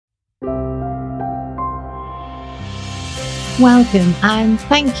Welcome and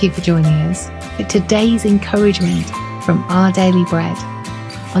thank you for joining us for today's encouragement from Our Daily Bread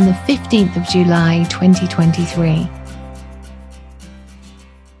on the 15th of July 2023.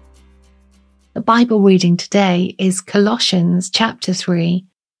 The Bible reading today is Colossians chapter 3,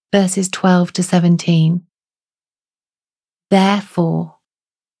 verses 12 to 17. Therefore,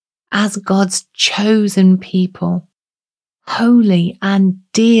 as God's chosen people, holy and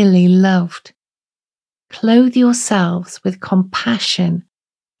dearly loved, clothe yourselves with compassion,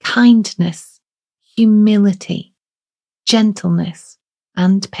 kindness, humility, gentleness,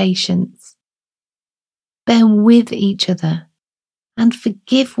 and patience. Bear with each other and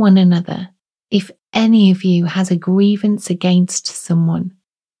forgive one another if any of you has a grievance against someone.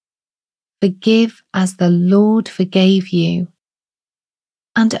 Forgive as the Lord forgave you.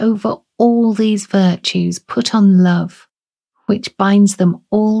 And over all these virtues put on love, which binds them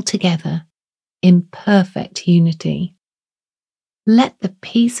all together in perfect unity. Let the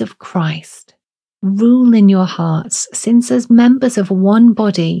peace of Christ rule in your hearts, since as members of one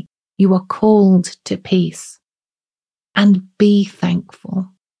body you are called to peace. And be thankful.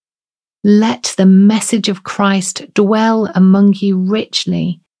 Let the message of Christ dwell among you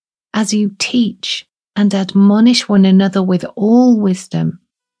richly as you teach and admonish one another with all wisdom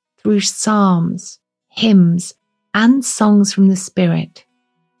through psalms, hymns, and songs from the Spirit,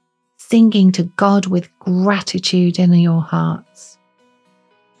 singing to God with gratitude in your hearts.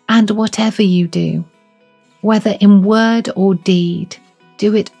 And whatever you do, whether in word or deed,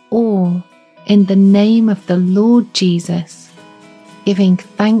 do it all in the name of the Lord Jesus, giving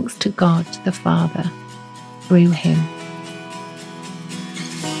thanks to God the Father through him.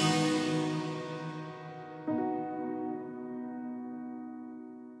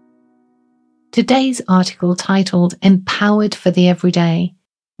 Today's article, titled Empowered for the Everyday,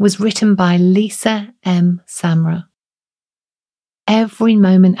 was written by Lisa M. Samra. Every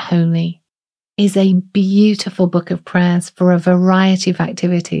Moment Holy is a beautiful book of prayers for a variety of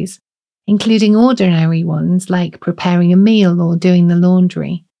activities, including ordinary ones like preparing a meal or doing the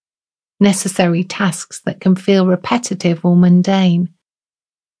laundry, necessary tasks that can feel repetitive or mundane.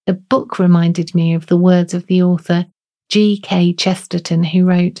 The book reminded me of the words of the author G.K. Chesterton, who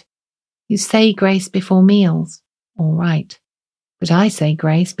wrote, "You say grace before meals, all right. But I say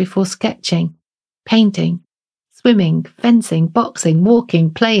grace before sketching, painting, swimming, fencing, boxing,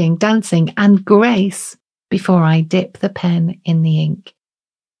 walking, playing, dancing, and grace before I dip the pen in the ink."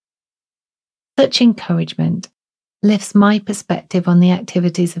 Such encouragement lifts my perspective on the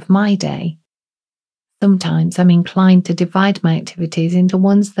activities of my day. Sometimes I'm inclined to divide my activities into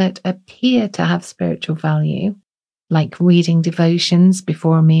ones that appear to have spiritual value, like reading devotions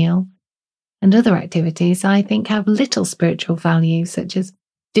before a meal, and other activities I think have little spiritual value, such as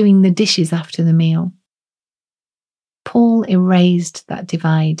doing the dishes after the meal. Paul erased that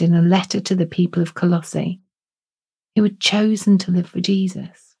divide in a letter to the people of Colossae, who had chosen to live for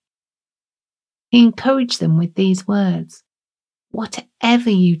Jesus. He encouraged them with these words: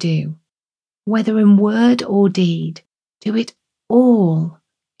 "Whatever you do, whether in word or deed, do it all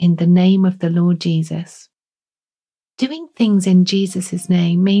in the name of the Lord Jesus." Doing things in Jesus'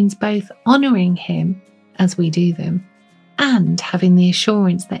 name means both honouring him as we do them and having the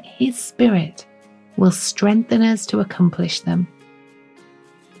assurance that his Spirit will strengthen us to accomplish them.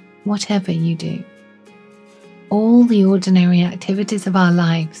 Whatever you do, all the ordinary activities of our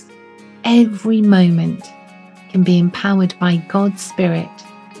lives, every moment, can be empowered by God's Spirit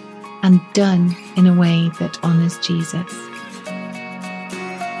and done in a way that honours Jesus.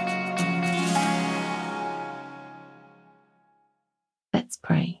 Let's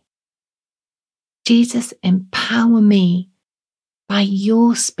pray. Jesus, empower me by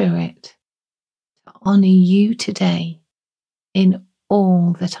your Spirit to honour you today in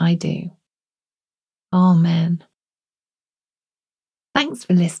all that I do. Amen. Thanks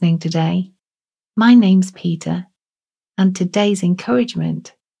for listening today. My name's Peter, and today's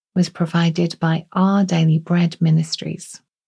encouragement was provided by Our Daily Bread Ministries.